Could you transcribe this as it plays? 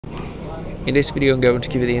In this video, I'm going to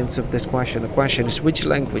give you the answer of this question. The question is, which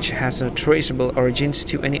language has no traceable origins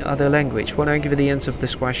to any other language? When I give you the answer of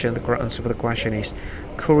this question, the correct answer for the question is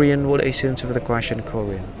Korean. What is the answer for the question?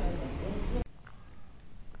 Korean.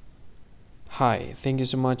 Hi, thank you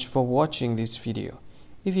so much for watching this video.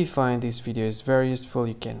 If you find this video is very useful,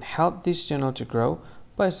 you can help this channel to grow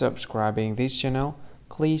by subscribing this channel.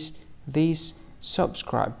 Please this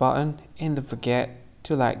subscribe button and don't forget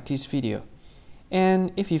to like this video.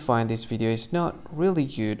 And if you find this video is not really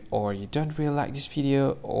good, or you don't really like this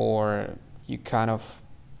video, or you kind of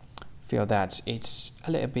feel that it's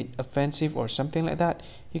a little bit offensive or something like that,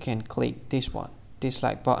 you can click this one,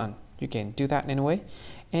 dislike button. You can do that anyway.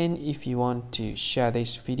 And if you want to share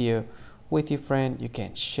this video with your friend, you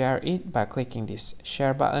can share it by clicking this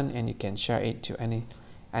share button, and you can share it to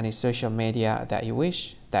any social media that you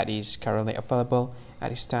wish that is currently available at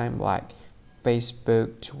this time, like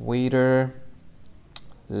Facebook, Twitter,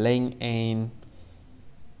 LinkedIn,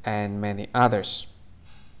 and many others,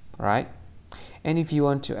 right? And if you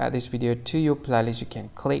want to add this video to your playlist, you can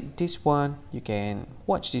click this one. You can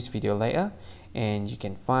watch this video later, and you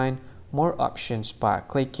can find more options by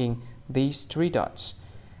clicking these three dots.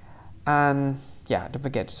 And yeah, don't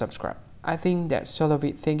forget to subscribe. I think that's all of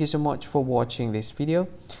it. Thank you so much for watching this video,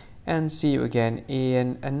 and see you again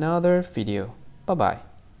in another video. Bye bye.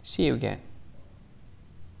 See you again.